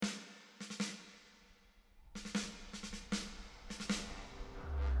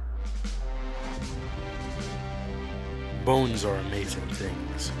Bones are amazing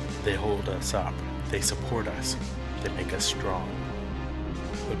things. They hold us up, they support us, they make us strong.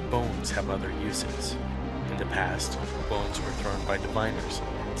 But bones have other uses. In the past, bones were thrown by diviners,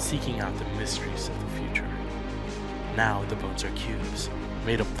 seeking out the mysteries of the future. Now the bones are cubes,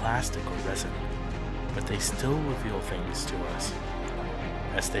 made of plastic or resin, but they still reveal things to us.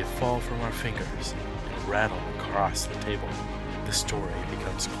 As they fall from our fingers and rattle across the table, the story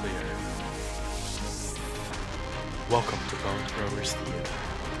becomes clear. Welcome to Bone Throwers Theater,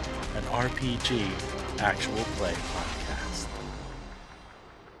 an RPG actual play podcast.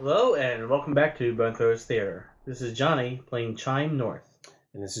 Hello, and welcome back to Bone Throwers Theater. This is Johnny playing Chime North.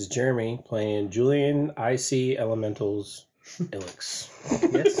 And this is Jeremy playing Julian IC Elementals Ilix.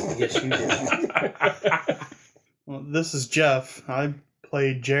 Yes, you did. Well, this is Jeff. I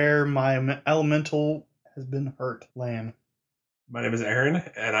play Jer. My elemental has been hurt. Lan. My name is Aaron,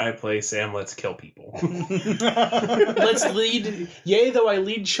 and I play Sam Let's Kill People. Let's lead, yea, though I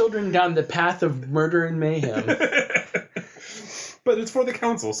lead children down the path of murder and mayhem. But it's for the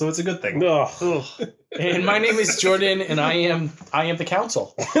council, so it's a good thing. Ugh. And my name is Jordan, and I am the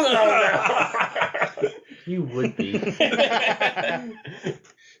council. You would be.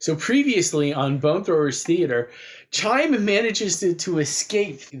 So previously on Bone Throwers Theater, Chime manages to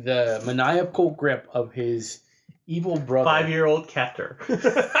escape the maniacal grip of his evil brother. 5-year-old captor.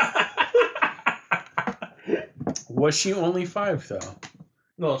 Was she only 5, though?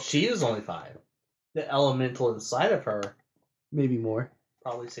 Well, she is only 5. The elemental inside of her, Maybe more.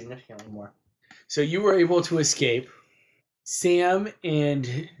 probably significantly more. So you were able to escape. Sam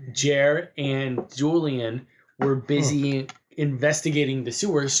and Jer and Julian were busy investigating the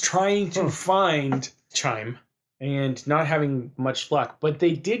sewers, trying to find Chime, and not having much luck. But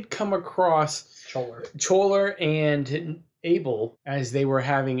they did come across Choler and Abel as they were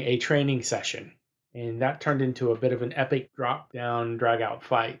having a training session. And that turned into a bit of an epic drop-down, drag-out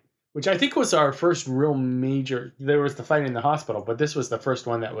fight, which I think was our first real major... There was the fight in the hospital, but this was the first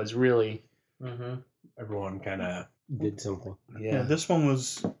one that was really... Mm-hmm. Everyone kind of Did something. Yeah, this one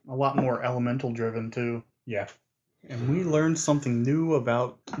was a lot more elemental driven too. Yeah. And we learned something new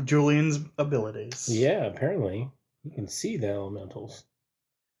about Julian's abilities. Yeah, apparently. You can see the elementals.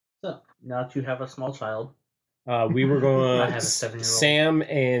 So, now that you have a small child, We were going... I have a 7-year-old. Sam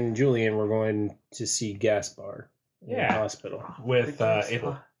and Julian were going to see Gaspar in the Yeah. hospital With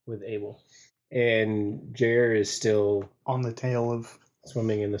Abel. with Abel. And Jer is still On the tail of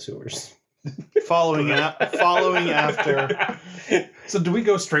swimming in the sewers. following after. So do we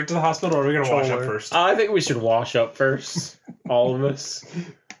go straight to the hospital, or are we going to wash up Choler. first? I think we should wash up first. All of us.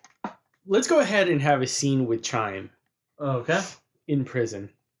 Let's go ahead and have a scene with Chime Okay. in prison.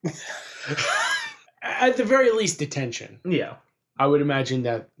 At the very least, detention. Yeah. I would imagine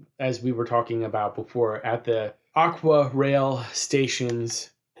that, as we were talking about before, at the Aqua Rail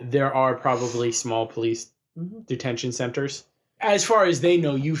stations, there are probably small police detention centers. As far as they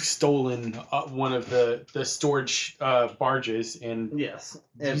know, you've stolen one of the storage barges and... Yes.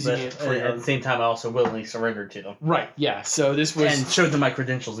 Using But it for at the same time, I also willingly surrendered to them. Right, yeah. So this was... And showed them my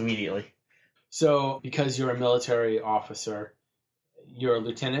credentials immediately. So, because you're a military officer, you're a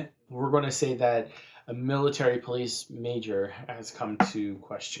lieutenant, we're going to say that a military police major has come to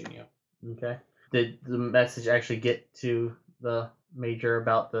question you. Okay. Did the message actually get to the major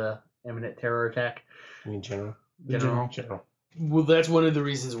about the imminent terror attack? I mean, general. General. Well, that's one of the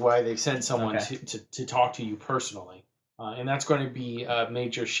reasons why they've sent someone Okay. to talk to you personally. And that's going to be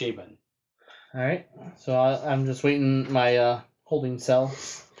Major Shaban. All right. So I'm just waiting my holding cell.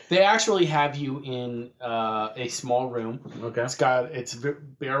 They actually have you in a small room. Okay. It's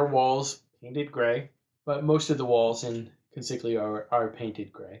bare walls, painted gray, but most of the walls in Consigli are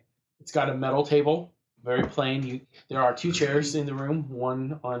painted gray. It's got a metal table, very plain. There are 2 chairs in the room,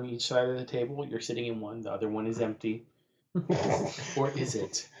 one on each side of the table. You're sitting in one, the other one is empty. Or is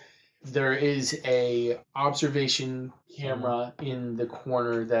it? There is a observation camera in the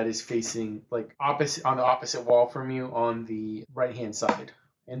corner that is facing opposite on the opposite wall from you on the right-hand side.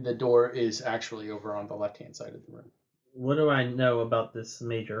 And the door is actually over on the left-hand side of the room. What do I know about this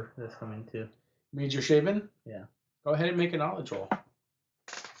major that's coming to? Major Shaban? Yeah. Go ahead and make a knowledge roll.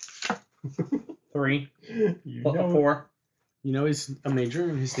 3. You 4. You know he's a major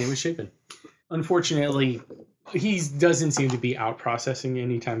and his name is Shaban. Unfortunately, he doesn't seem to be out processing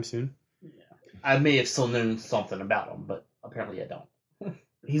anytime soon. I may have still known something about him, but apparently I don't.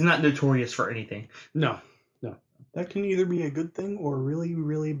 He's not notorious for anything. No. That can either be a good thing or a really,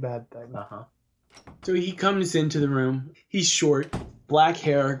 really bad thing. Uh-huh. So he comes into the room. He's short, black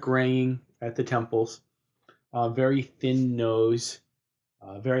hair graying at the temples, very thin nose,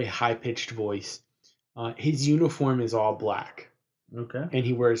 very high-pitched voice. His uniform is all black, Okay. and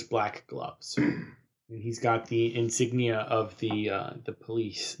he wears black gloves. And he's got the insignia of the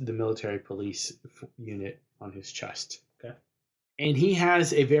military police unit on his chest. Okay. And he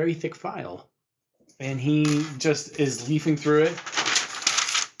has a very thick file, and he just is leafing through it.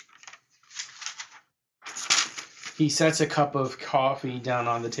 He sets a cup of coffee down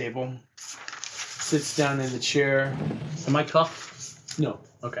on the table, sits down in the chair. Am I cuffed? No.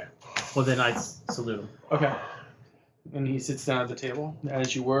 Okay. Well, then I salute him. Okay. And he sits down at the table,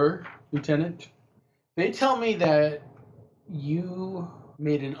 as you were, Lieutenant. They tell me that you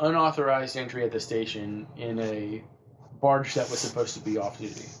made an unauthorized entry at the station in a barge that was supposed to be off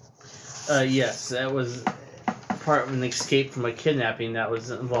duty. Yes, that was part of an escape from a kidnapping that was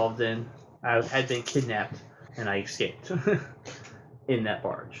involved in. I had been kidnapped, and I escaped in that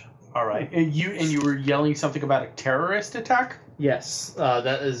barge. All right. And you were yelling something about a terrorist attack? Yes,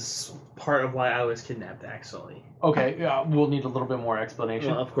 that is part of why I was kidnapped, actually. Okay, we'll need a little bit more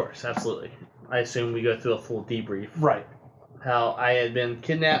explanation. Well, of course, absolutely. I assume we go through a full debrief. Right. How I had been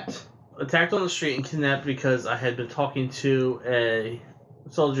kidnapped, attacked on the street and kidnapped because I had been talking to a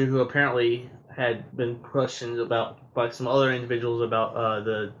soldier who apparently had been questioned about by some other individuals about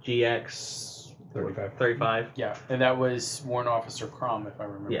the GX 35. Yeah, and that was Warrant Officer Crom, if I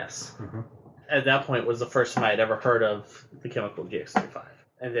remember. Yes. Mhm. At that point was the first time I had ever heard of the chemical GX35.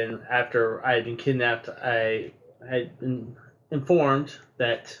 And then after I had been kidnapped, I had been informed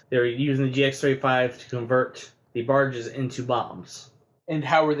that they were using the GX35 to convert the barges into bombs. And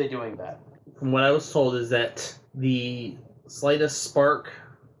how were they doing that? From what I was told is that the slightest spark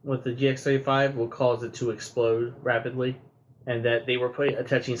with the GX35 will cause it to explode rapidly, and that they were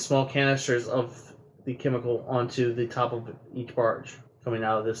attaching small canisters of the chemical onto the top of each barge coming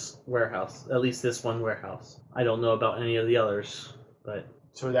out of this warehouse, at least this one warehouse. I don't know about any of the others, but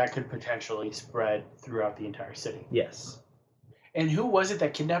So that could potentially spread throughout the entire city. yes, And who was it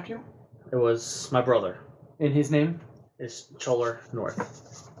that kidnapped you? it was my brother. And his name? It's Choler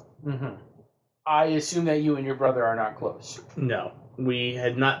North. Mm-hmm. I assume that you and your brother are not close. No, we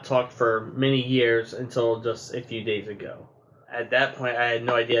had not talked for many years until just a few days ago. At that point, I had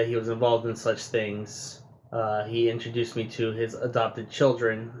no idea he was involved in such things. He introduced me to his adopted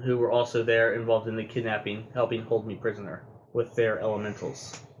children, who were also there involved in the kidnapping, helping hold me prisoner with their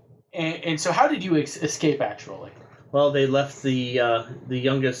elementals. And so how did you escape, actually? Well, they left the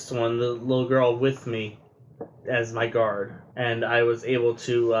youngest one, the little girl, with me as my guard, and I was able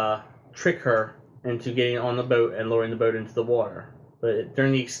to trick her into getting on the boat and lowering the boat into the water. But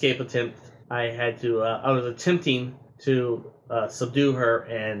during the escape attempt, I was attempting to subdue her,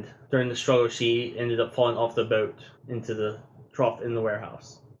 and during the struggle, she ended up falling off the boat into the trough in the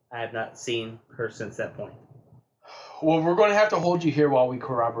warehouse. I have not seen her since that point. Well, we're going to have to hold you here while we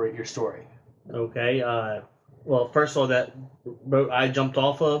corroborate your story. Okay, well, first of all, that boat I jumped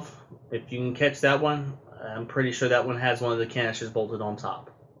off of, if you can catch that one, I'm pretty sure that one has one of the canisters bolted on top.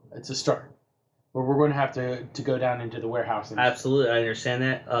 It's a start. But we're going to have to go down into the warehouse. And Absolutely, I understand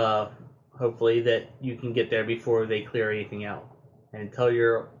that. Hopefully that you can get there before they clear anything out. And tell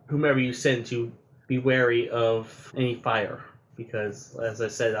whomever you send to be wary of any fire. Because, as I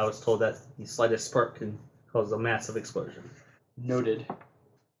said, I was told that the slightest spark can cause a massive explosion. Noted.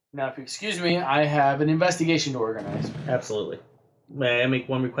 Now, if you excuse me, I have an investigation to organize. Absolutely. May I make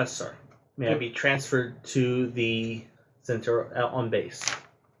one request, sir? May I Yep. be transferred to the center on base?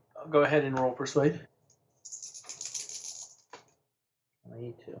 I'll go ahead and roll persuade. I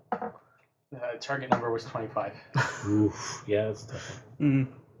need to. Target number was 25. Oof. Yeah, that's a tough one.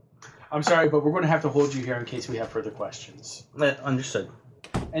 I'm sorry, but we're going to have to hold you here in case we have further questions. Understood.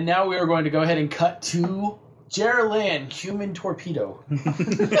 And now we are going to go ahead and cut to Geraldine, human torpedo.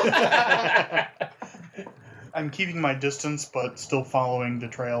 I'm keeping my distance, but still following the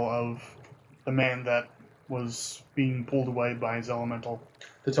trail of the man that was being pulled away by his elemental.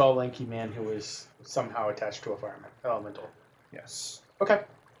 The tall, lanky man who was somehow attached to a fireman elemental. Yes. Okay.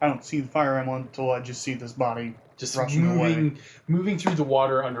 I don't see the fire elemental, I just see this body. Just Rushing away. moving through the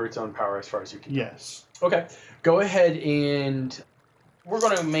water under its own power as far as you can. Yes. Okay. Go ahead and we're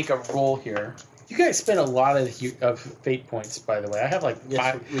going to make a roll here. You guys spent a lot of fate points, by the way. I have like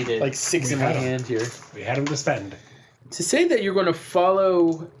Yes, we did. like 6 We in my had 'em. hand here. We had him to spend. To say that you're going to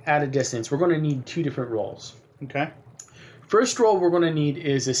follow at a distance, we're going to need 2 different rolls. Okay. First roll we're going to need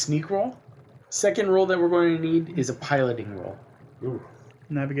is a sneak roll. Second roll that we're going to need is a piloting roll. Ooh.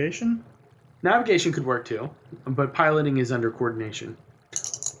 Navigation? Navigation could work too, but piloting is under coordination.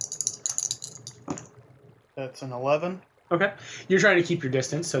 That's an 11. Okay. You're trying to keep your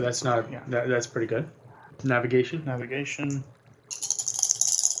distance, so that's not Yeah. that's pretty good. Navigation. Navigation.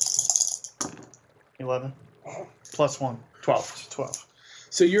 11. Plus 1. 12. 12.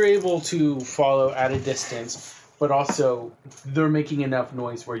 So you're able to follow at a distance, but also they're making enough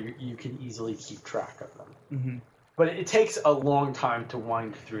noise where you can easily keep track of them. Mm-hmm. But it takes a long time to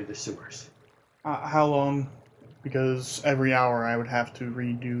wind through the sewers. How long? Because every hour I would have to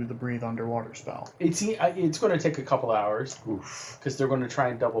redo the breathe underwater spell. It's going to take a couple hours because they're going to try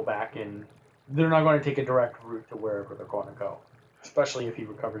and double back, and they're not going to take a direct route to wherever they're going to go, especially if he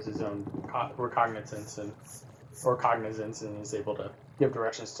recovers his own recognizance or cognizance and is able to give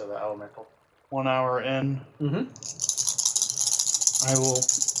directions to the elemental. 1 hour in, Mm-hmm. I will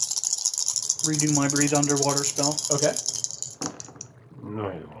redo my breathe underwater spell. Okay. No,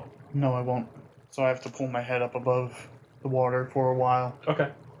 you won't. No, I won't. So I have to pull my head up above the water for a while. Okay.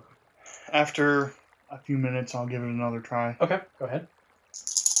 After a few minutes, I'll give it another try. Okay. Go ahead.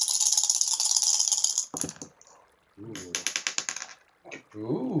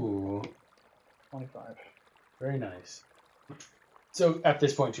 Ooh. 25. Very nice. So at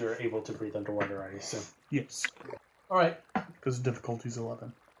this point, you're able to breathe underwater, I assume. Yes. All right. Because difficulty's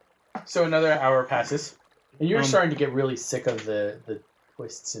 11. So another hour passes, and you're Um, starting to get really sick of the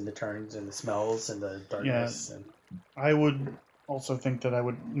twists and the turns and the smells and the darkness. And I would also think that I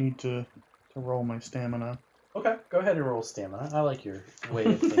would need to roll my stamina. okay, go ahead and roll stamina. I like your way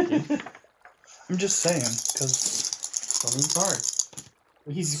of thinking. I'm just saying, because Swimming's hard.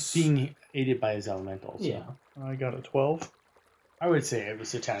 He's being aided by his elementals. Yeah. I got a 12. I would say it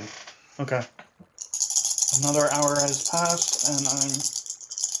was a 10. Okay. Another hour has passed, and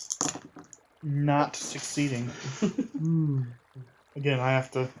I'm not succeeding. Again, I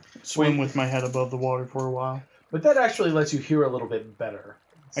have to swim with my head above the water for a while. But that actually lets you hear a little bit better.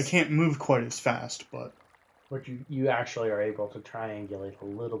 I can't move quite as fast, but But you actually are able to triangulate a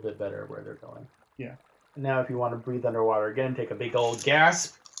little bit better where they're going. Yeah. And now if you want to breathe underwater again, take a big old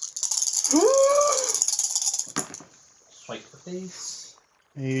gasp. Swipe the face.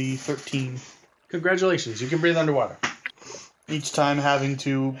 a 13. Congratulations, you can breathe underwater. Each time having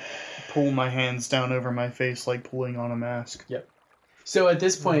to pull my hands down over my face like pulling on a mask. So at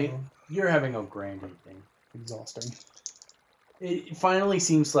this point, you're having a grand evening. Exhausting. It finally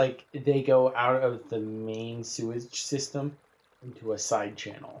seems like they go out of the main sewage system into a side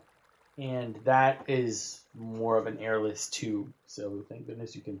channel. And that is more of an airless tube. So thank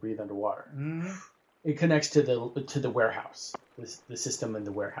goodness you can breathe underwater. Mm-hmm. It connects to the warehouse, the system in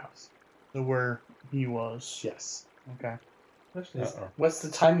the warehouse. So where he was. Yes. Okay. What's the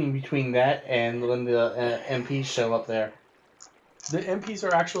timing between that and when the MPs show up there? The MPs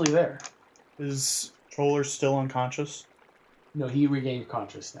are actually there. Is Troller still unconscious? No, he regained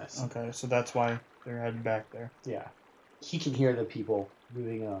consciousness. Okay, so that's why they're heading back there. Yeah. He can hear the people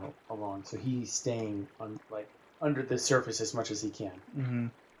moving along, so he's staying under the surface as much as he can. Mm-hmm.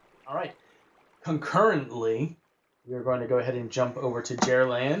 All right. Concurrently, we're going to go ahead and jump over to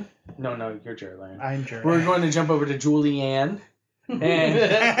Jerland. No, you're Jerland. I'm Jerry. We're going to jump over to Julianne and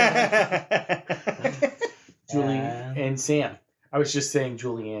Julie and Sam. I was just saying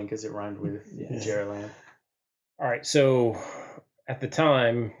Julianne because it rhymed with Jerland. All right, so at the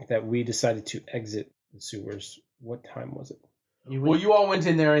time that we decided to exit the sewers, what time was it? Well, you all went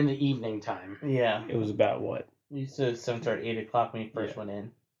in there in the evening time. Yeah. It was about what? You said 7 or 8 o'clock when you first went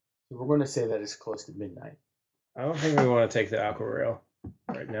in. So we're going to say that it's close to midnight. I don't think we want to take the Alco Rail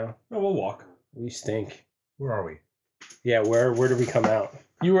right now. No, we'll walk. We stink. Where are we? Yeah, where did we come out?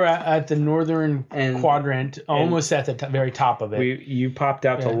 You were at the northern quadrant, almost at the very top of it. You popped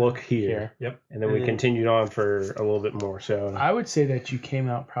out to look here, Yep. and then we continued on for a little bit more. So I would say that you came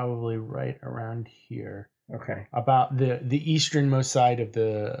out probably right around here, okay, about the easternmost side of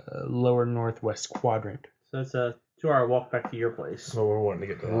the lower northwest quadrant. So it's a 2-hour walk back to your place. So we're wanting to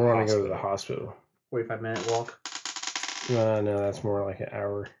get to the we're going to go hospital. to the hospital. 45-minute walk. No, that's more like an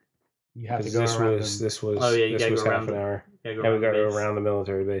hour. You have to Because go around this was Oh, yeah, you this gotta was go half around an the- hour. Yeah, And we got to go base. around the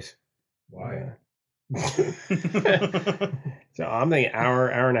military base. Why? So I'm thinking hour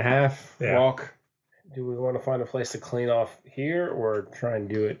and a half Yeah. walk. Do we want to find a place to clean off here or try and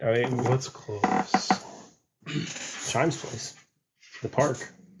do it? I mean, What's close? Chime's place, the park.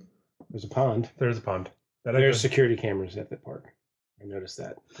 There's a pond. There's a pond. That I There's just- security cameras at the park. I noticed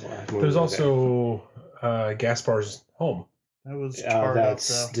that. There's also Gaspar's home. That was charred up,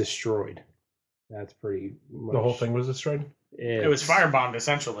 that's though. destroyed. That's pretty much. The whole thing was destroyed? It was firebombed,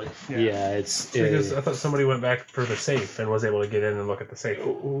 essentially. Yeah, it's Because I thought somebody went back for the safe and was able to get in and look at the safe.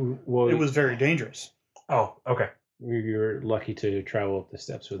 well, It was very dangerous. Oh, okay. we were lucky to travel up the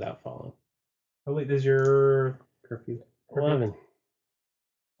steps without falling. How late is your curfew? 11.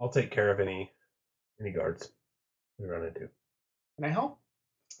 I'll take care of any guards we run into. Can I help?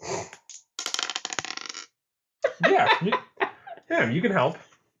 Yeah, you can help.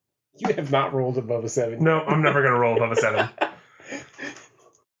 You have not rolled above a 7. No, I'm never going to roll above a 7.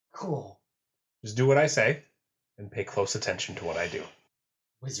 Cool. Just do what I say and pay close attention to what I do.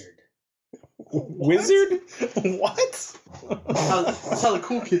 Wizard. Wizard? What? That's how the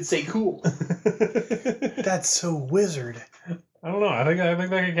cool kids say cool. That's so wizard. I don't know. I think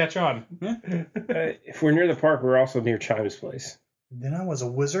that could catch on. If we're near the park, we're also near Chime's place. Then I was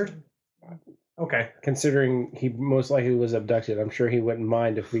a wizard? Okay. Considering he most likely was abducted, I'm sure he wouldn't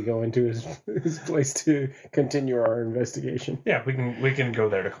mind if we go into his place to continue our investigation. Yeah, we can go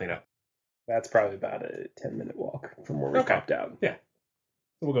there to clean up. That's probably about a 10-minute walk from where we Okay. popped out. So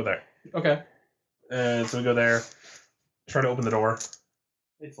we'll go there. Okay. So we go there, try to open the door.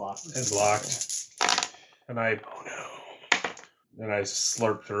 It's locked. It's locked. And I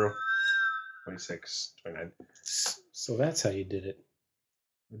slurp through. 26, 29. So that's how you did it.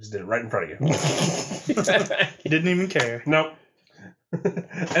 I just did it right in front of you. He didn't even care. Nope.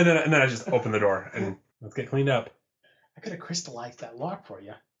 and then I just open the door and let's get cleaned up. I could have crystallized that lock for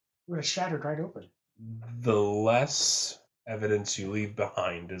you. It would have shattered right open. The less evidence you leave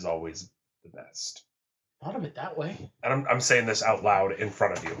behind is always the best. Thought of it that way. And I'm saying this out loud in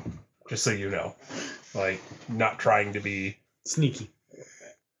front of you, just so you know. Like, not trying to be... Sneaky.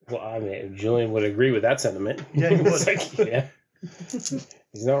 Well, I mean, Julian would agree with that sentiment. Yeah, he would. It's like, yeah.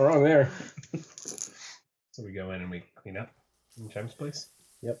 He's not wrong there. So we go in and we clean up in Chime's place?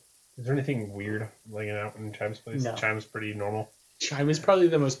 Yep. Is there anything weird laying out in Chime's place? No. Chime's pretty normal. Chime is probably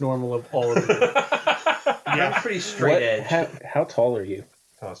the most normal of all of them. Yeah, I'm pretty straight edge. How tall are you?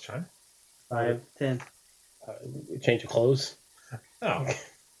 Tell us, Chime. 5'10". Change of clothes? Oh.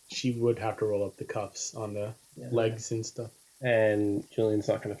 She would have to roll up the cuffs on the legs and stuff. And Julian's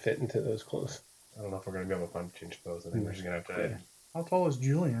not going to fit into those clothes. I don't know if we're going to be able to find change clothes. I think we're just going to have to... How tall is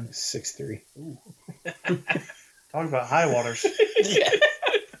Julian? 6'3". Talk about high waters.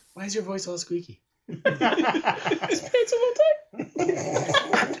 Why is your voice all squeaky? His pants a little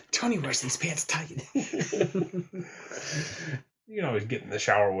tight. Tony wears these pants tight. You can always get in the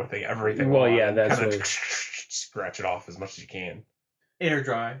shower with everything. Well, on yeah, and that's kinda what- scratch it off as much as you can. Air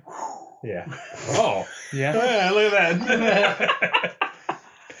dry. Yeah. Oh. Yeah. Yeah, look at that.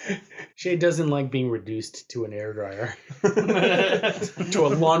 Shay doesn't like being reduced to an air dryer. To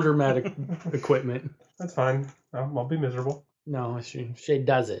a laundromat equipment. That's fine. I'll be miserable. No, Shay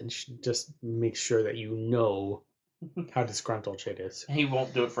doesn't. She just makes sure that you know how disgruntled Shay is. He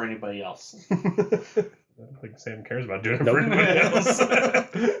won't do it for anybody else. I don't think Sam cares about doing it Nope. for anybody else.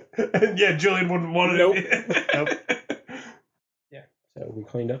 Yeah, Julian wouldn't want it. Nope. So we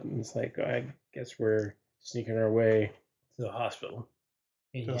cleaned up, and it's like, I guess we're sneaking our way to the hospital.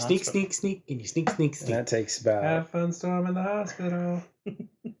 And To you the sneak, hospital. sneak, sneak, and you sneak, sneak, And sneak. that takes about Have fun storm in the hospital.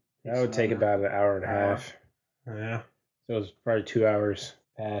 that would take about an hour and a half. Yeah. So it's probably 2 hours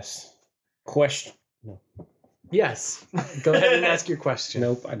past. Question. Yes. Go ahead and ask your question.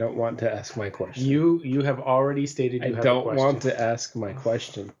 Nope, I don't want to ask my question. You have already stated I you have don't a question. want to ask my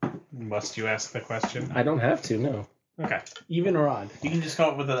question. Must you ask the question? I don't have to. No. Okay. Even or odd. You can just come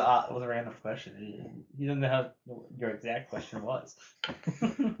up with a random question. You don't know how your exact question was.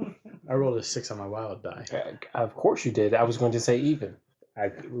 I rolled a 6 on my wild die. Of course you did. I was going to say even.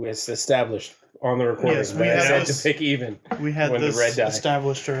 It's established on the recording Yes, that we I have said this- to pick even. We had When the this red die.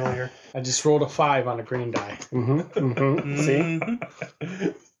 established earlier. I just rolled a 5 on a green die. See? Mhm.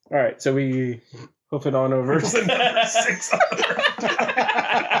 All right, so we hoof it on over. There's a number 6 on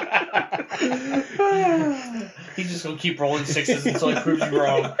He's just gonna keep rolling sixes until he proves you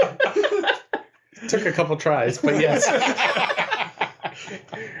wrong. Took a couple tries, but yes.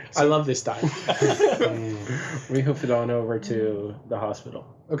 I love this die. We hoof it on over to the hospital.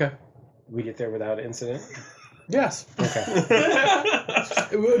 Okay. We get there without incident. Yes. Okay.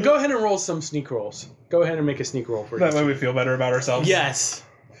 Go ahead and roll some sneak rolls. Go ahead and make a sneak roll for That you. way we feel better about ourselves. Yes.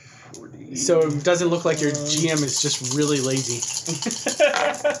 So it doesn't look like your GM is just really lazy.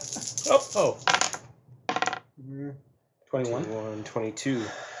 Oh. 21. 21, 22.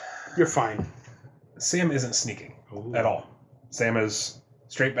 You're fine. Sam isn't sneaking at all. Sam is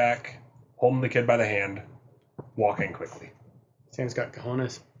straight back, holding the kid by the hand, walking quickly. Sam's got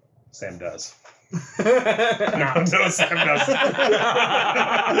cojones. Sam does. No, Sam doesn't.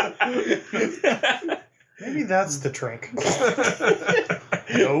 Maybe that's the trick.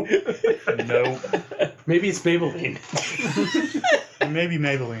 Nope. Nope. Maybe it's Maybelline. Maybe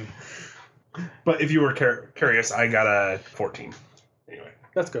Maybelline. But if you were curious, I got a 14. Anyway.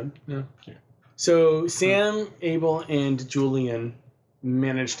 That's good. Yeah. So Sam, Abel, and Julian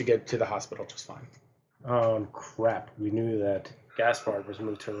managed to get to the hospital just fine. Oh, crap. We knew that Gaspard was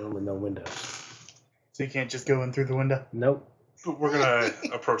moved to a room with no windows. So you can't just go in through the window? Nope. But we're gonna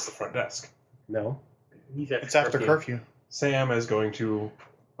approach the front desk. No. It's after curfew. Sam is going to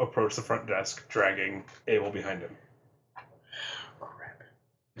approach the front desk, dragging Abel behind him.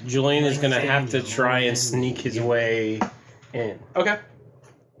 Julian is going to have to try and sneak his way in. Okay.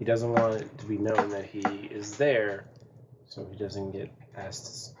 He doesn't want it to be known that he is there, so he doesn't get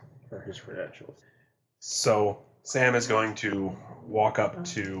asked for his credentials. So Sam is going to walk up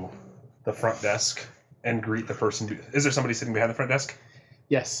to the front desk and greet the person. Is there somebody sitting behind the front desk?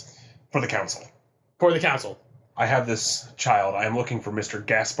 Yes. For the council. For the council. I have this child. I am looking for Mr.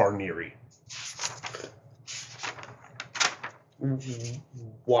 Gaspar Neary.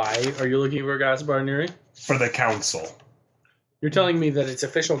 Why are you looking for Gaspar Neary? For the council. You're telling me that it's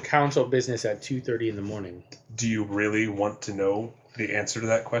official council business at 2:30 in the morning. Do you really want to know the answer to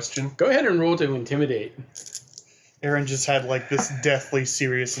that question? Go ahead and roll to intimidate. Aaron just had like this deathly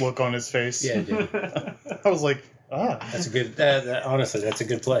serious look on his face. Yeah, dude. I was like, That's a good. Honestly, that's a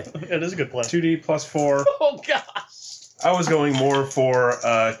good play. it is a good play. 2D plus 4. Oh gosh. I was going more for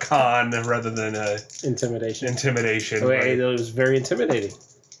con rather than Intimidation. intimidation. Oh, wait, it was very intimidating.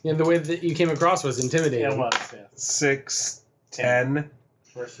 Yeah, the way that you came across was intimidating. 6, 10.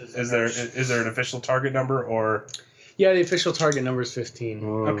 Versus Is there an official target number or Yeah, the official target number is 15.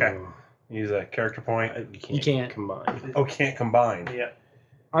 Okay. use a character point? You can't. combine. Oh, can't combine. Yeah.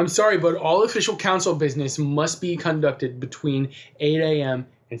 I'm sorry, but all official council business must be conducted between 8 a.m.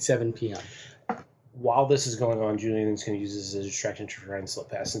 and 7 p.m. While this is going on, Julian's going to use this as a distraction to try and slip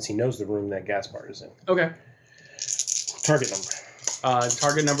past, since he knows the room that Gaspar is in. Okay. Target number.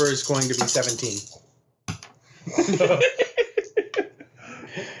 Target number is going to be 17.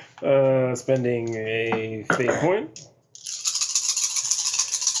 Spending a fate point.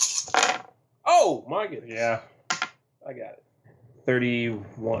 Oh my goodness! Yeah. I got it.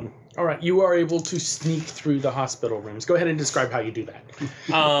 31. All right, you are able to sneak through the hospital rooms. Go ahead and describe how you do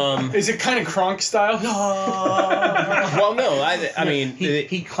that. Is it kind of Kronk style? Well, no. I mean,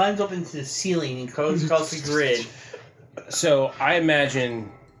 he climbs up into the ceiling and goes across the grid. so I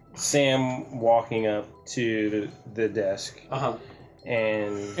imagine Sam walking up to the desk Uh-huh.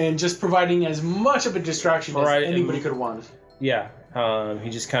 and And just providing as much of a distraction Right, as anybody and- could want. yeah, he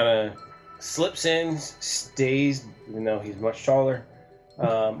just kind of slips in, stays, even though he's much taller,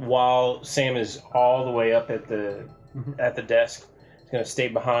 while Sam is all the way up at the desk. He's gonna stay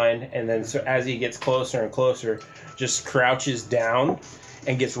behind, and then so as he gets closer and closer, just crouches down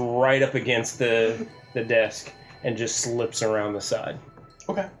and gets right up against the desk and just slips around the side.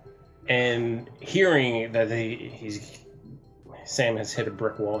 Okay. And hearing that Sam has hit a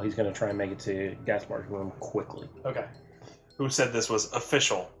brick wall, he's gonna try and make it to Gaspar's room quickly. Okay. Who said this was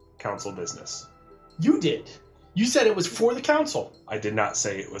official council business? You did. You said it was for the council. I did not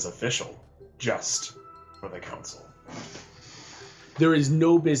say it was official, just for the council. There is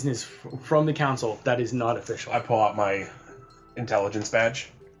no business from the council that is not official. I pull out my intelligence badge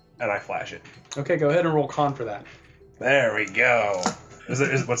and I flash it. Okay, go ahead and roll con for that. There we go. What's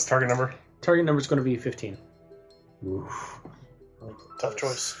the target number? Target number is going to be 15. Tough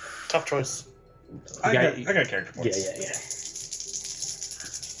choice. Tough choice. I got- got character points. Yeah.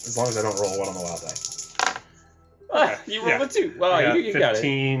 As long as I don't roll one on the wild die. You Yeah. rolled a 2. Well, I you got it.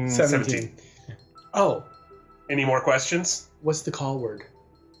 15, 17. Oh, Any more questions? what's the call word?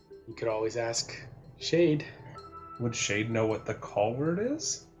 You could always ask Shade. Would Shade know what the call word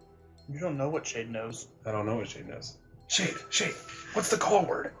is? You don't know what Shade knows. I don't know what Shade knows. Shade, what's the call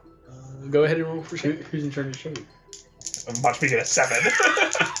word? Go ahead and roll for Shade. Who's in charge of Shade? Watch me get a 7.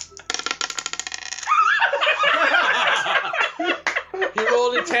 You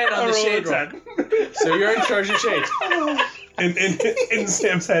rolled a 10 on the Shade roll. So you're in charge of Shade. In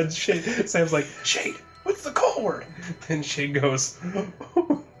Sam's head, Sam's like, Shade, what's the call word? And Shade goes,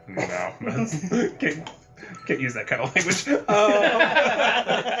 no, can't use that kind of language.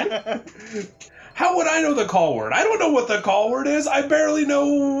 How would I know the call word? I don't know what the call word is. I barely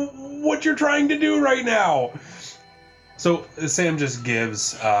know what you're trying to do right now. So Sam just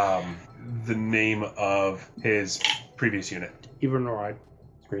gives the name of his previous unit. Even right.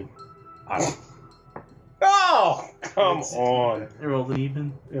 Screen. Otto. Oh, come on. I rolled an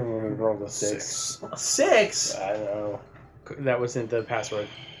even. Everyone rolled a 6. 6? I know. That wasn't the password.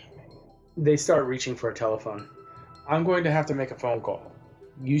 They start reaching for a telephone. I'm going to have to make a phone call.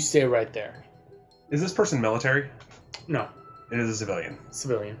 You stay right there. Is this person military? No, It is a civilian.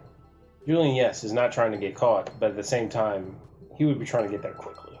 civilian. Julian, yes, is not trying to get caught, but at the same time, he would be trying to get there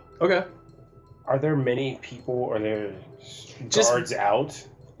quickly. Okay. Are there many people? Are there Just- guards out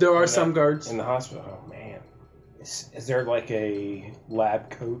There are In some the- guards. in the hospital? Oh, man. Is there like a lab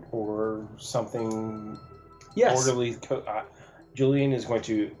coat or something? Yes. Orderly coat. Julian is going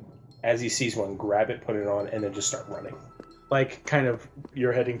to, as he sees one, grab it, put it on, and then just start running. Like, kind of,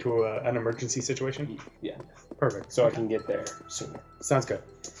 you're heading to an emergency situation? Yeah. Perfect. So I can get there sooner. Sounds good.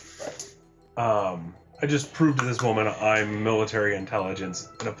 I just proved to this woman I'm military intelligence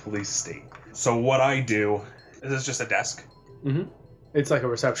in a police state. So what I do, is this just a desk? Mm-hmm. It's like a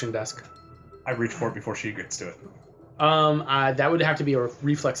reception desk. I reach for it before she gets to it. That would have to be a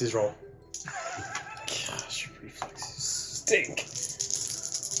reflexes roll. Gosh, reflexes stink.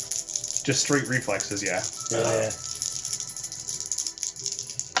 Just straight reflexes, yeah. Yeah.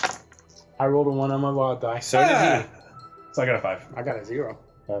 I rolled a 1 on my wild die. So did he. So I got a 5. I got a 0.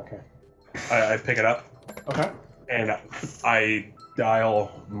 Okay. I pick it up, Okay. and I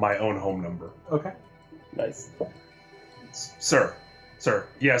dial my own home number. Okay. Nice. Sir,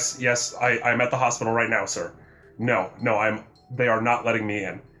 yes, I'm at the hospital right now, sir. No, they are not letting me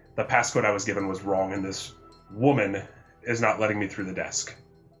in. The passcode I was given was wrong, and this woman is not letting me through the desk.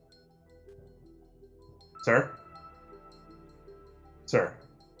 Sir? Sir?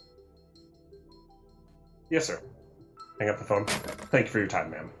 Yes, sir. Hang up the phone. Thank you for your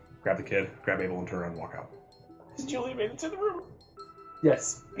time, ma'am. Grab the kid, grab Abel, and turn around and walk out. Has Julian made it to the room?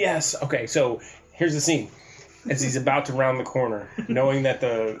 Yes. Yes. Okay, so here's the scene. As he's about to round the corner, knowing that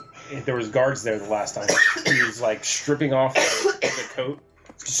there was guards there the last time, he's like stripping off the coat,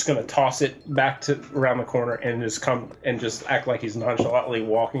 just gonna toss it back to around the corner and just come and just act like he's nonchalantly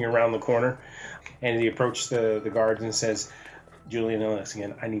walking around the corner. And he approaches the guards and says, "Julian Ellis,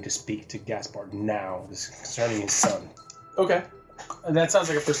 again, I need to speak to Gaspard now. This is concerning his son." Okay. That sounds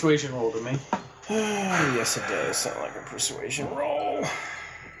like a persuasion roll to me. Yes, it does sound like a persuasion roll.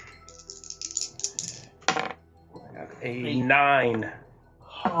 I got a 9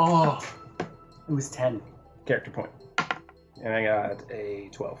 Oh. It was 10. character point, and I got a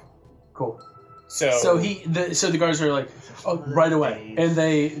 12. Cool. So So the guards are like, oh, right away, and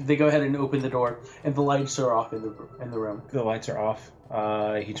they go ahead and open the door, and the lights are off in the room. the lights are off.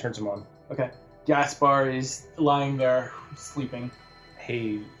 He turns them on. Okay. Gaspar is lying there sleeping.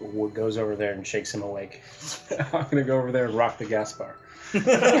 He goes over there and shakes him awake. I'm gonna go over there and rock the Gaspar. And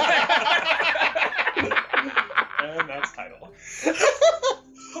that's title.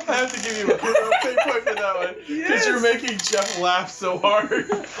 I have to give you a big point for that one. Because you're making Jeff laugh so hard.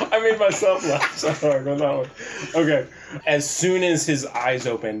 I made myself laugh so hard on that one. Okay. As soon as his eyes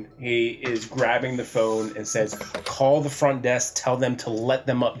open, he is grabbing the phone and says, "Call the front desk. Tell them to let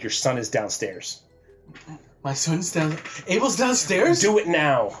them up. Your son is downstairs. My son's down. Abel's downstairs? Do it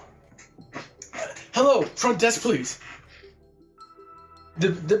now." Hello, front desk, please.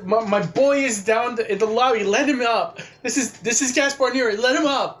 My boy is down in the lobby. Let him up. This is Gaspar Neri. Let him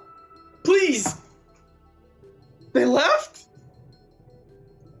up, please. They left.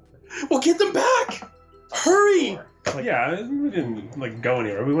 Well, get them back. Hurry. Yeah, we didn't go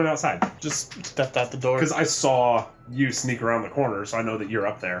anywhere. We went outside. Just Stepped out the door. because I saw you sneak around the corner, so I know that you're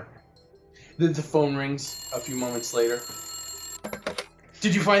up there. The phone rings a few moments later.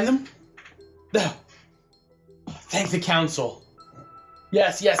 Did you find them? No. Thank the council.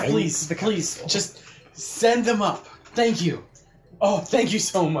 Yes, please, please, just send them up. Thank you. Oh, thank you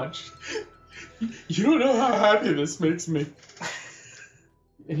so much. You don't know how happy this makes me.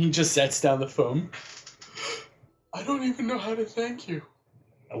 And he just sets down the phone. I don't even know how to thank you.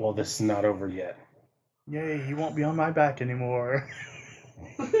 Well, this is not over yet. Yay, he won't be on my back anymore.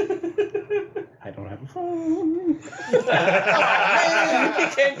 I don't have a phone. He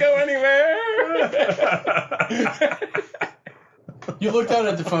can't go anywhere. You look down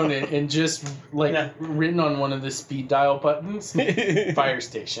at the phone and just, written on one of the speed dial buttons, fire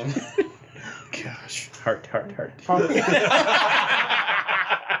station. Gosh. Heart.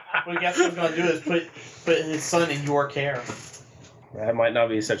 What Gaspar's gonna do is put his son in your care. That might not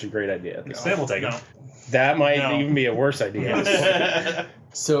be such a great idea at this Sam will take No. it. That might No. even be a worse idea. At this point.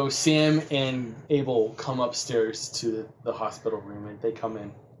 So Sam and Abel come upstairs to the hospital room, and they come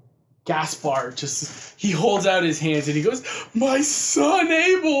in. Gaspar he holds out his hands and he goes, "My son,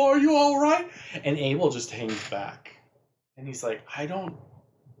 Abel, are you all right?" And Abel just hangs back, and he's like, I don't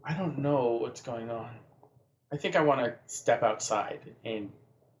know what's going on. I think I want to step outside." And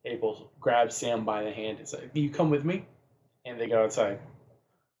Abel grabs Sam by the hand and says, "You come with me?" And they go outside.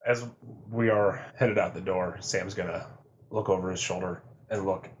 As we are headed out the door, Sam's gonna look over his shoulder and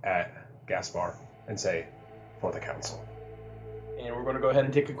look at Gaspar and say, "For the council." And we're going to go ahead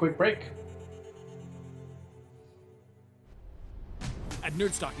and take a quick break. At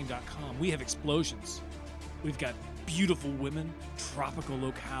nerdstalking.com, we have explosions. We've got beautiful women, tropical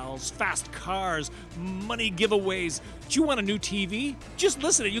locales, fast cars, money giveaways. Do you want a new TV? Just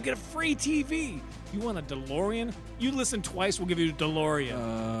listen and you'll get a free TV. You want a DeLorean? You listen twice, we'll give you a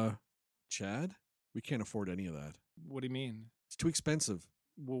DeLorean. Chad? We can't afford any of that. What do you mean? It's too expensive.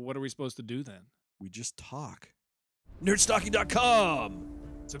 Well, what are we supposed to do then? We just talk. Nerdstocking.com!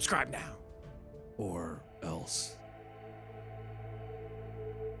 Subscribe now. Or else.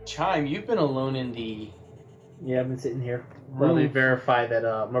 Chime, you've been alone in the... Yeah, I've been sitting here while they verify that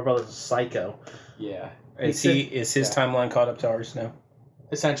my brother's a psycho. Yeah. Is Is his timeline caught up to ours now?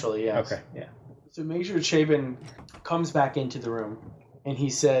 Essentially, yes. Okay. Yeah. So Major Chabin comes back into the room, and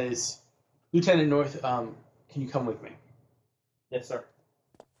he says, Lieutenant North, can you come with me? Yes, sir.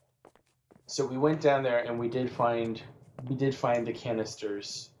 So we went down there, and we did find the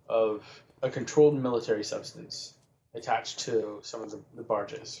canisters of a controlled military substance attached to some of the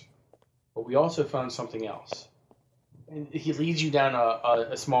barges. But we also found something else. And he leads you down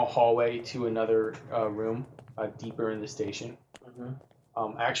a small hallway to another room, deeper in the station.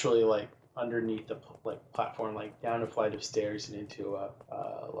 Mm-hmm. Actually, like underneath the platform, like down a flight of stairs and into a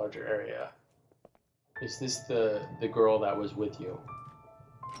larger area. Is this the girl that was with you?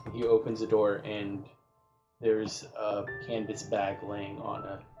 He opens the door and there's a canvas bag laying on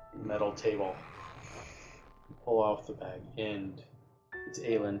a metal table. You pull off the bag and it's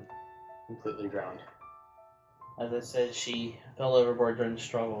Aelin, completely drowned. As I said, she fell overboard during the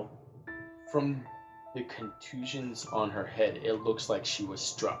struggle. From the contusions on her head, it looks like she was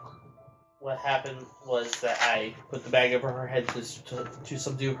struck. What happened was that I put the bag over her head to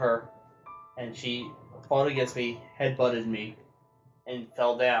subdue her, and she fought against me, headbutted me, and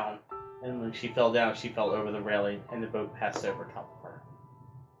fell down. And when she fell down, she fell over the railing, and the boat passed over top of her.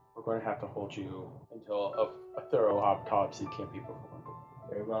 We're going to have to hold you until a thorough autopsy can be performed.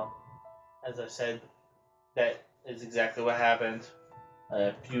 Very well. As I said, that is exactly what happened.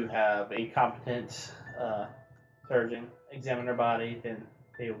 If you have a competent surgeon examine her body, then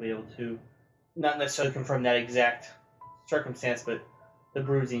they will be able to not necessarily confirm that exact circumstance, but the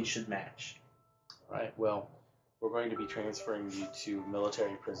bruising should match. Right, well, we're going to be transferring you to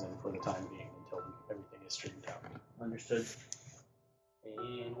military prison for the time being until everything is straightened out. Understood.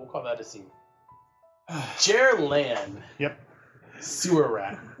 And we'll call that a scene. Jer Land. Yep. Sewer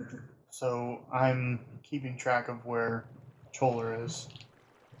rat. So I'm keeping track of where Choler is.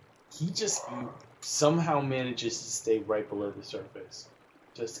 He just somehow manages to stay right below the surface.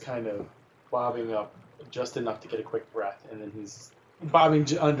 Just kind of bobbing up just enough to get a quick breath, and then he's bobbing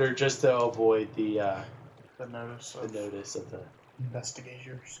under just to avoid the notice of the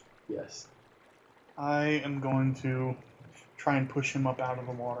investigators. Yes. I am going to try and push him up out of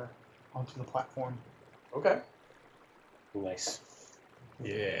the water onto the platform. Okay. Nice.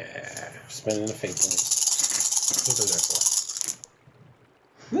 Yeah. Spending a fate point. What are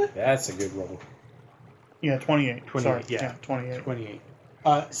they for? That's a good roll. Yeah, 28. 28, Sorry. yeah. 28. 28.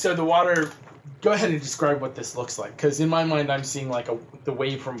 So the water. Go ahead and describe what this looks like, because in my mind I'm seeing like the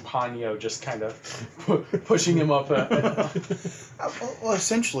wave from Ponyo just kind of pushing him up. Well,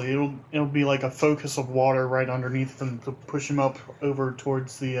 essentially, it'll be like a focus of water right underneath them to push him up over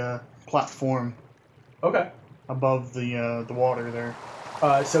towards the platform Okay. above the water there.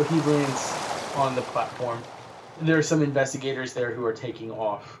 So he lands on the platform. There are some investigators there who are taking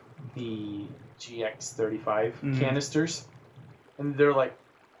off the GX-35 canisters, and they're like,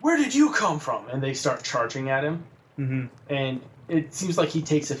 "Where did you come from?" And they start charging at him. Mm-hmm. And it seems like he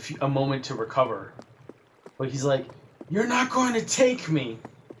takes a moment to recover. But he's like, "You're not going to take me!"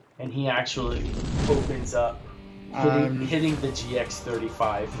 And he actually opens up, hitting the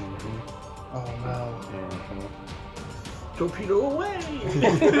GX-35. Oh no. Torpedo away!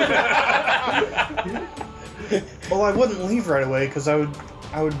 Well, I wouldn't leave right away because I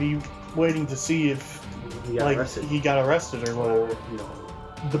would be waiting to see if He got arrested. he got arrested or whatever. No.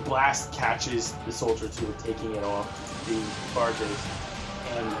 The blast catches the soldiers who are taking it off the barges,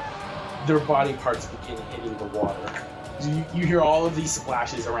 and their body parts begin hitting the water. You hear all of these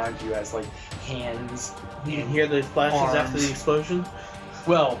splashes around you as like hands. You can hear the splashes Arms. after the explosion?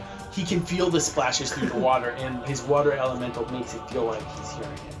 Well, he can feel the splashes through the water, and his water elemental makes it feel like he's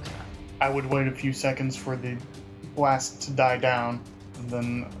hearing it. I would wait a few seconds for the blast to die down, and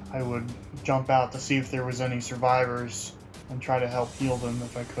then I would jump out to see if there was any survivors and try to help heal them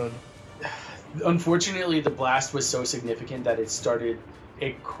if I could. Unfortunately, the blast was so significant that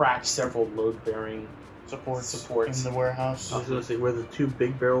it cracked several load-bearing Supports in the warehouse. I was going to say, were the two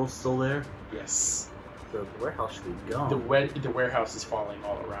big barrels still there? Yes. So the warehouse should be gone. The warehouse is falling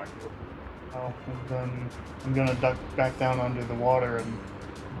all around you. Oh, then I'm gonna duck back down under the water and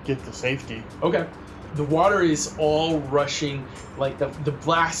get to safety. Okay. the water is all rushing, like the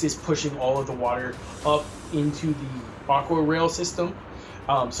blast is pushing all of the water up into the aqua rail system.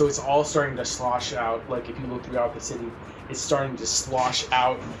 So it's all starting to slosh out. Like if you look throughout the city, it's starting to slosh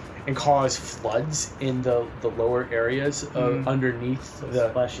out and cause floods in the lower areas underneath the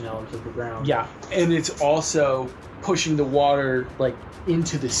Splashing out into the ground. yeah, and it's also pushing the water like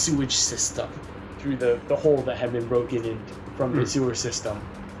into the sewage system through the hole that had been broken in from the sewer system.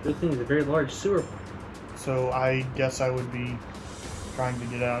 Good thing it's a very large sewer. So I guess I would be trying to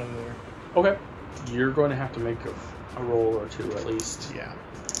get out of there. Okay, you're going to have to make a roll or two at least. Yeah.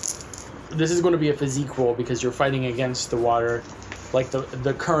 This is going to be a physique roll because you're fighting against the water, like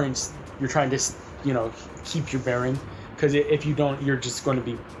the currents. You're trying to, keep your bearing. Because if you don't, you're just going to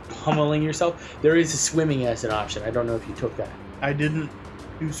be pummeling yourself. There is swimming as an option. I don't know if you took that. I didn't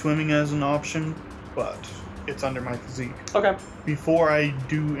do swimming as an option, but it's under my physique. Okay. Before I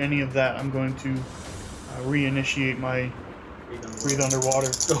do any of that, I'm going to reinitiate my breathe underwater.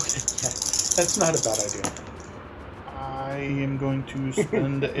 Okay. Yeah, that's not a bad idea. I am going to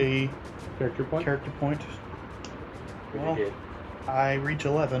spend a Character point. character point. Pretty Well, good. I reach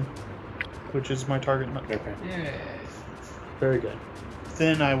 11, which is my target number. Okay. Yeah. Very good.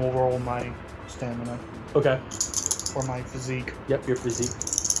 Then I will roll my stamina Okay. or my physique. Yep, your physique.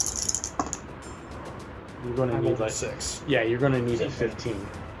 You're going I to need rolled a like 6. yeah, you're going to need a 15.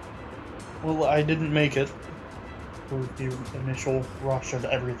 Well, I didn't make it with the initial rush of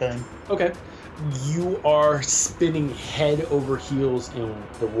everything. Okay. You are spinning head over heels in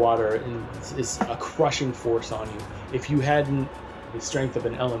the water, and it's a crushing force on you. If you hadn't the strength of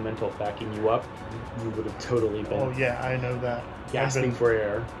an elemental backing you up, you would have totally been Oh yeah, I know that. gasping I've been- for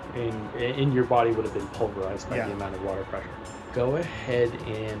air, and your body would have been pulverized by Yeah. the amount of water pressure. Go ahead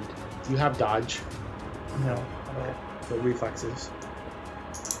and you have dodge, No. okay. So reflexes.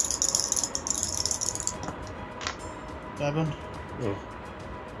 7.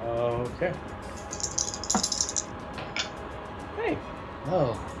 Okay. Hey.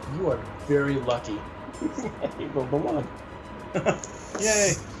 Oh, you are very lucky. You rolled a 1.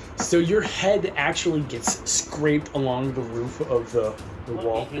 Yay! So your head actually gets scraped along the roof of the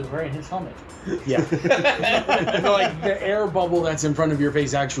wall. He was wearing his helmet. Yeah. Like the air bubble that's in front of your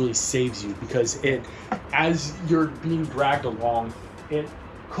face actually saves you because as you're being dragged along, it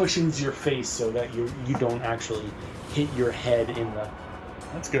cushions your face so that you don't actually hit your head in the.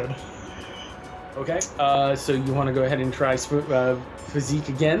 That's good. Okay. So you want to go ahead and try physique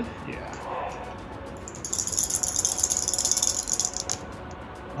again? Yeah.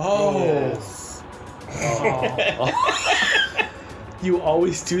 Oh. You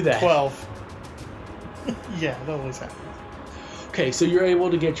always do that. 12. Yeah, that always happens. Okay, so you're able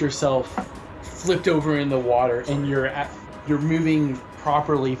to get yourself flipped over in the water, and you're moving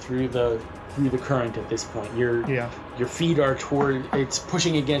properly through the current at this point. Your feet are it's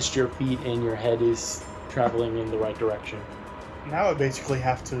pushing against your feet, and your head is traveling in the right direction. Now I basically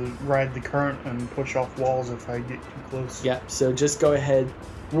have to ride the current and push off walls if I get too close. Yeah. So just go ahead.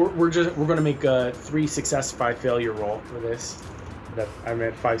 We're going to make a 3 success 5 failure roll for this. I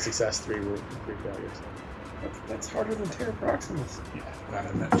meant 5 success 3 failures. That's harder than Terra Proximus. Not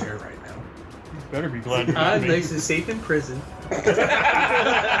in that chair right now. You better be glad you're I'm with me. nice and safe in prison.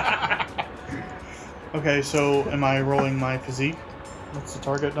 Okay, so am I rolling my physique? What's the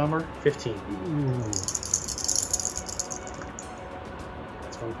target number? 15.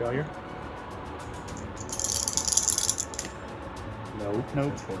 That's one failure. No.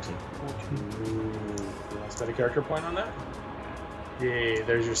 Nope. 14. Ooh, you want to spend a character point on that? Yay,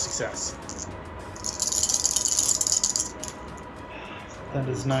 there's your success. That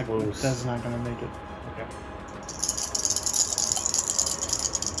is not Close. That's not gonna make it. Okay.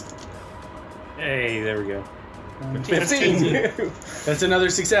 Hey, there we go. 15. That's another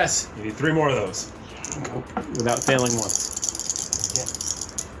success. You need 3 more of those. Without failing one.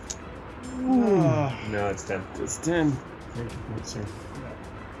 No, it's 10. It's 10. What's there?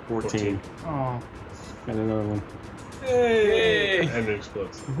 14. Oh, And another one. Hey! And it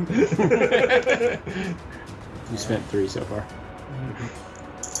explodes. You spent 3 so far.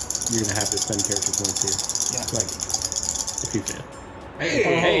 You're gonna have to spend character points here. yeah. Like, if you fail.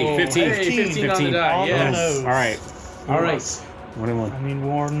 Hey, 15. Hey, 15 on the 15. die, On the yes. nose. All right. All right. 1 and 1. I need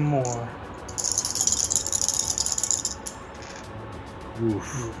one more.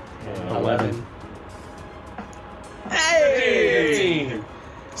 Oof. 11. Hey!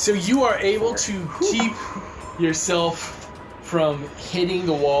 So you are able to keep yourself from hitting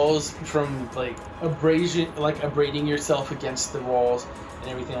the walls, from like abrading yourself against the walls and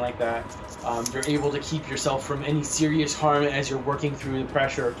everything like that. You're able to keep yourself from any serious harm as you're working through the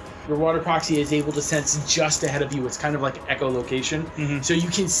pressure. Your water proxy is able to sense just ahead of you. It's kind of like echolocation. So you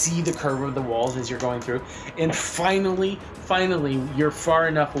can see the curve of the walls as you're going through. And finally, you're far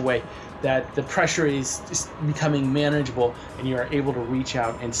enough away that the pressure is just becoming manageable and you are able to reach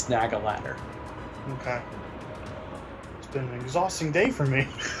out and snag a ladder. Okay. It's been an exhausting day for me.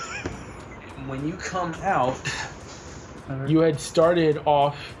 When you come out, you had started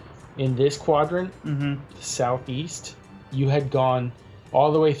off in this quadrant, southeast. You had gone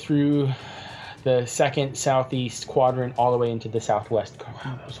all the way through the second southeast quadrant, all the way into the southwest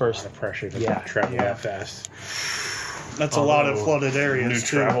first. The pressure to Yeah. travel that fast. That's a lot of flooded areas. New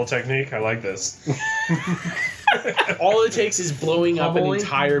too. travel technique. I like this. All it takes is blowing up an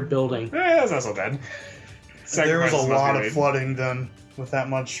entire building. That's not so bad. There was a Sacrifices must be lot of made. flooding done with that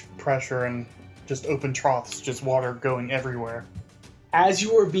much pressure and just open troughs, just water going everywhere. As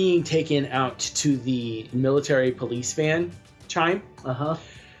you are being taken out to the military police van, Chime,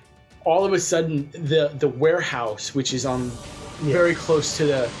 all of a sudden the warehouse, which is on very close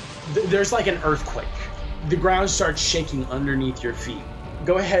to there's like an earthquake. The ground starts shaking underneath your feet.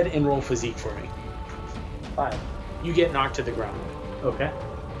 Go ahead and roll physique for me. 5. You get knocked to the ground. Okay.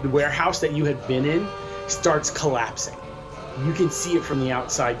 The warehouse that you had been in starts collapsing. You can see it from the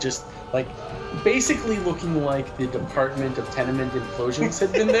outside, just like basically looking like the Department of Tenement Implosions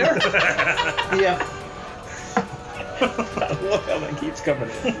had been there. Yeah. I love how that keeps coming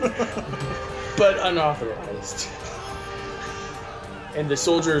in. But unauthorized. And the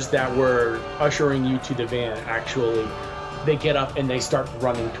soldiers that were ushering you to the van, actually, they get up and they start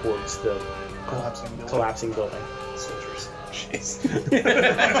running towards the collapsing building. Soldiers. Jeez.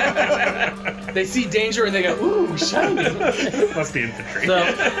 They see danger and they go, ooh, shiny. Must be infantry. So,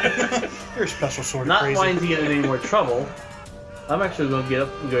 You're a special sort of not crazy. wanting to get in any more trouble, I'm actually going to get up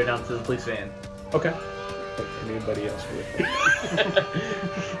and go down to the police van. Okay. Anybody else with me?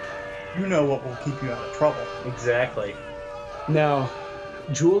 You know what will keep you out of trouble. Exactly. Now,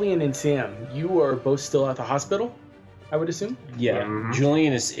 Julian and Sam, you are both still at the hospital, I would assume? Yeah, Mhm.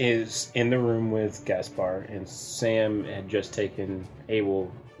 Julian is in the room with Gaspar, and Sam had just taken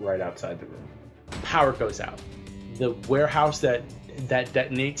Abel right outside the room. Power goes out. The warehouse that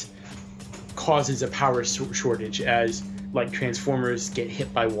detonates causes a power shortage as like transformers get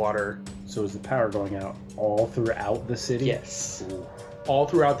hit by water. So is the power going out all throughout the city? Yes. Ooh. All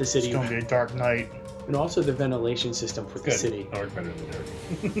throughout the It's city. going to be a dark night. And also the ventilation system for the Good. city. I work better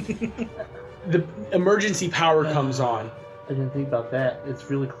than dirt. The emergency power comes on. I didn't think about that. It's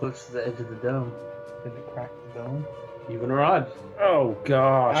really close to the edge of the dome. Did it crack the dome? Even or odd. Oh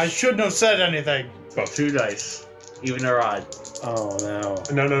gosh. I shouldn't have said anything. Both. 2 dice. Even or odd. Oh no.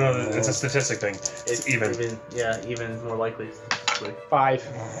 No. It's a statistic thing. It's even. Yeah, even is more likely statistically. 5.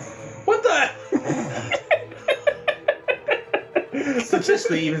 What the?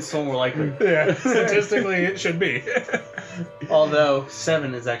 Statistically, even still more likely. Yeah, statistically it should be. Although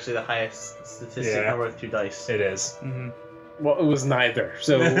 7 is actually the highest statistic Yeah. number with 2 dice. It is. Well, it was neither.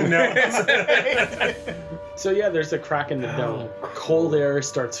 So No. So yeah, there's a crack in the dome. Cold air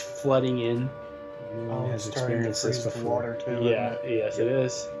starts flooding in. Julian has Starting to experienced this freeze the before. water too. Yeah, isn't it? yes it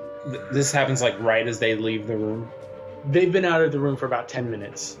is. This happens like right as they leave the room. They've been out of the room for about 10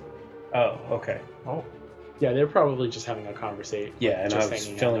 minutes. Oh, okay. Yeah, they're probably just having a conversation. Yeah, and I just was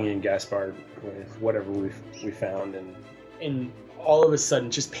hanging filling out. in Gaspar with whatever we found, and And all of a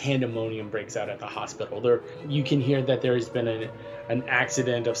sudden, just pandemonium breaks out at the hospital. You can hear that there has been an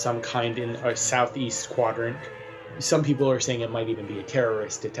accident of some kind in a southeast quadrant. Some people are saying it might even be a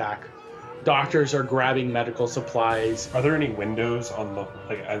terrorist attack. Doctors are grabbing medical supplies. Are there any windows on the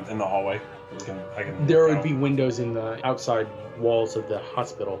in the hallway? I can There look would out, be windows in the outside walls of the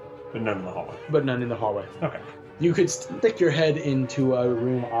hospital, but none in the hallway. but none in the hallway. Okay. You could stick your head into a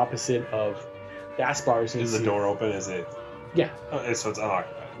room opposite of Gaspar's. and Is the see- door open? Is it? Yeah. So it's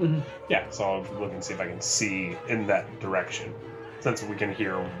unoccupied. Mhm. Yeah. So I'll look and see if I can see in that direction. Since we can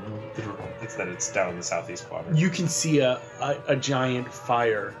hear, it's down in the southeast quadrant. You can see a giant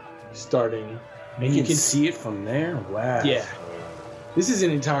fire starting. And you can see it from there. Wow. Yeah. This is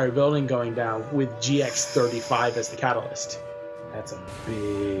an entire building going down with GX35 as the catalyst. That's a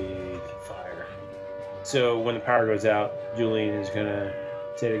big fire. So when the power goes out, Julian is gonna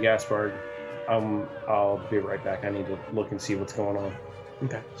say to Gaspard, I'll be right back. I need to look and see what's going on.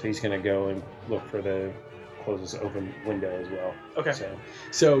 Okay. So he's gonna go and look for the closest open window as well. Okay. So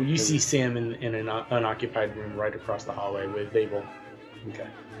So you see Sam in an unoccupied room right across the hallway with Abel. Okay.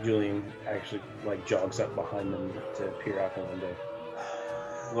 Julian actually jogs up behind them to peer out the window.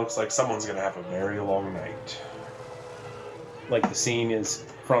 Looks like someone's gonna have a very long night. The scene is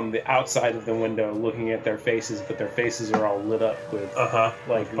from the outside of the window, looking at their faces, but their faces are all lit up with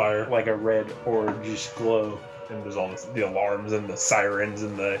Fire. like a red orangish glow. And there's all the alarms and the sirens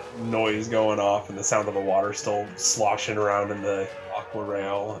and the noise going off and the sound of the water still sloshing around in the aqua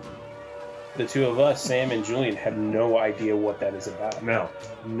rail. And The two of us, Sam and Julian, have no idea what that is about. no.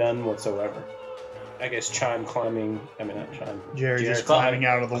 None whatsoever. I guess Jared just climbing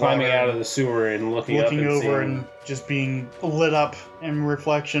out of the climbing water, out of the sewer and looking up and over seeing, and just being lit up in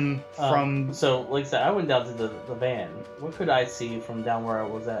reflection from. So, like I said, I went down to the van. What could I see from down where I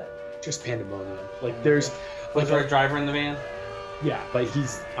was at? Just pandemonium. There's Was there a driver in the van? yeah, but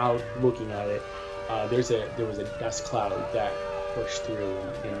he's out looking at it. There was a dust cloud that pushed through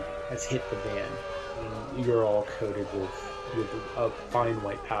and has hit the van. And you're all coated with a fine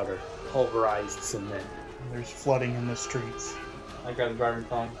white powder, pulverized cement. There's flooding in the streets. I got a driver's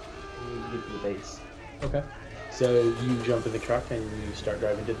phone. We need to get to the base. Okay. So you jump in the truck and you start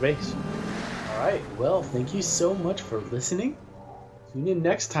driving to the base. All right. Well, thank you so much for listening. Tune in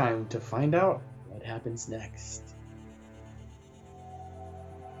next time to find out what happens next.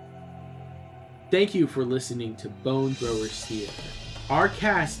 Thank you for listening to Bone Throwers Theater. Our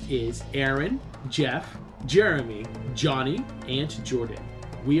cast is Aaron, Jeff, Jeremy, Johnny, and Jordan.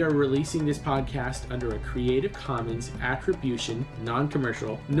 We are releasing this podcast under a Creative Commons Attribution,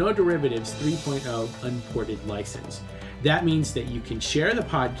 Non-Commercial, No Derivatives 3.0 Unported license. That means that you can share the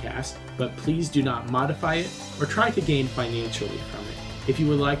podcast, but please do not modify it or try to gain financially from it. If you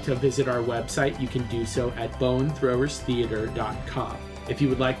would like to visit our website, you can do so at bonethrowerstheater.com. If you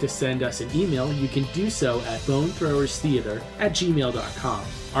would like to send us an email, you can do so at bonethrowerstheater@gmail.com.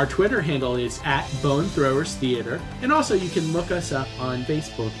 Our Twitter handle is @bonethrowerstheater, and also you can look us up on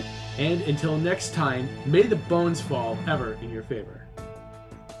Facebook. And until next time, may the bones fall ever in your favor.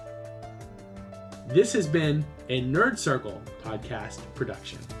 This has been a Nerd Circle podcast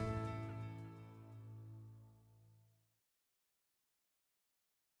production.